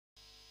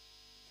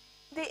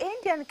The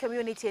Indian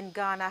community in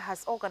Ghana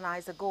has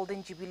organized the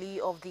Golden Jubilee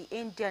of the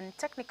Indian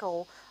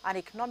Technical and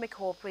Economic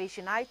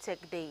Cooperation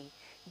ITEC Day.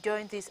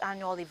 During this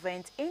annual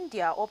event,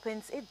 India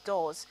opens its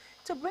doors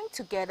to bring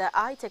together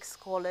ITEC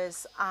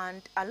scholars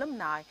and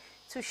alumni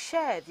to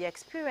share their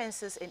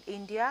experiences in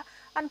India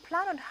and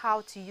plan on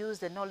how to use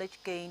the knowledge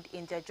gained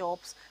in their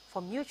jobs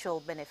for mutual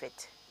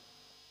benefit.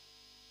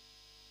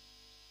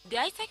 The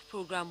ITEC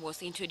program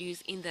was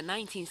introduced in the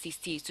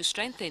 1960s to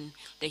strengthen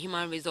the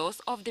human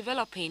resource of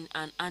developing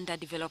and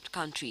underdeveloped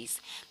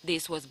countries.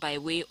 This was by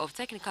way of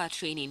technical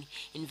training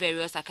in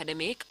various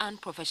academic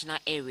and professional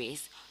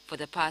areas. For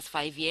the past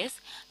 5 years,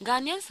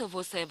 Ghanaian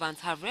civil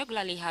servants have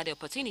regularly had the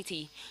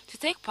opportunity to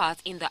take part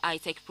in the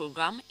ITEC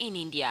program in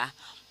India.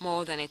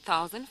 More than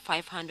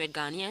 1,500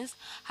 Ghanaians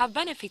have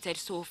benefited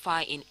so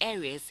far in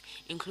areas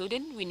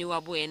including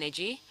renewable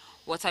energy,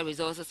 water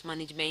resources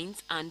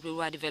management, and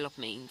rural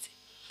development.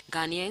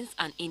 Ghanaians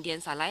and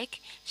Indians alike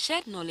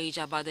shared knowledge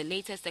about the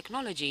latest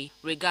technology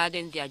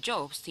regarding their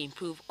jobs to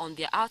improve on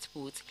their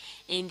output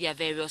in their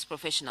various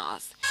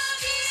professionals.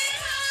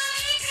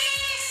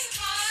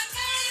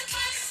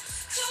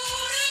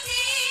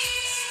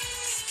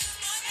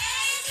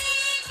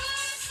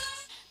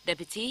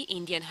 Deputy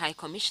Indian High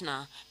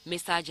Commissioner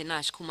Mr.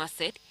 Janash Kumar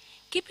said,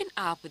 keeping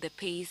up with the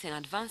pace and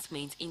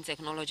advancement in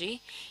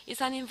technology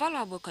is an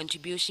invaluable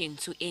contribution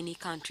to any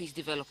country's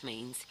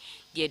development.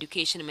 The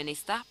Education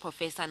Minister,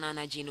 Professor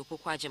Nana Jino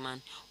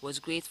Pukwajaman, was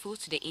grateful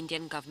to the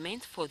Indian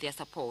government for their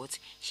support.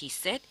 She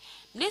said,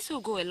 this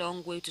will go a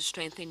long way to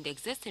strengthen the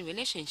existing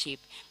relationship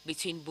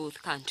between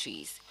both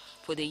countries.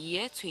 For the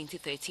year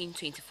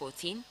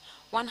 2013-2014,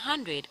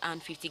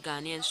 150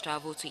 Ghanaians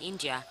traveled to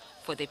India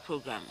for the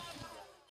program.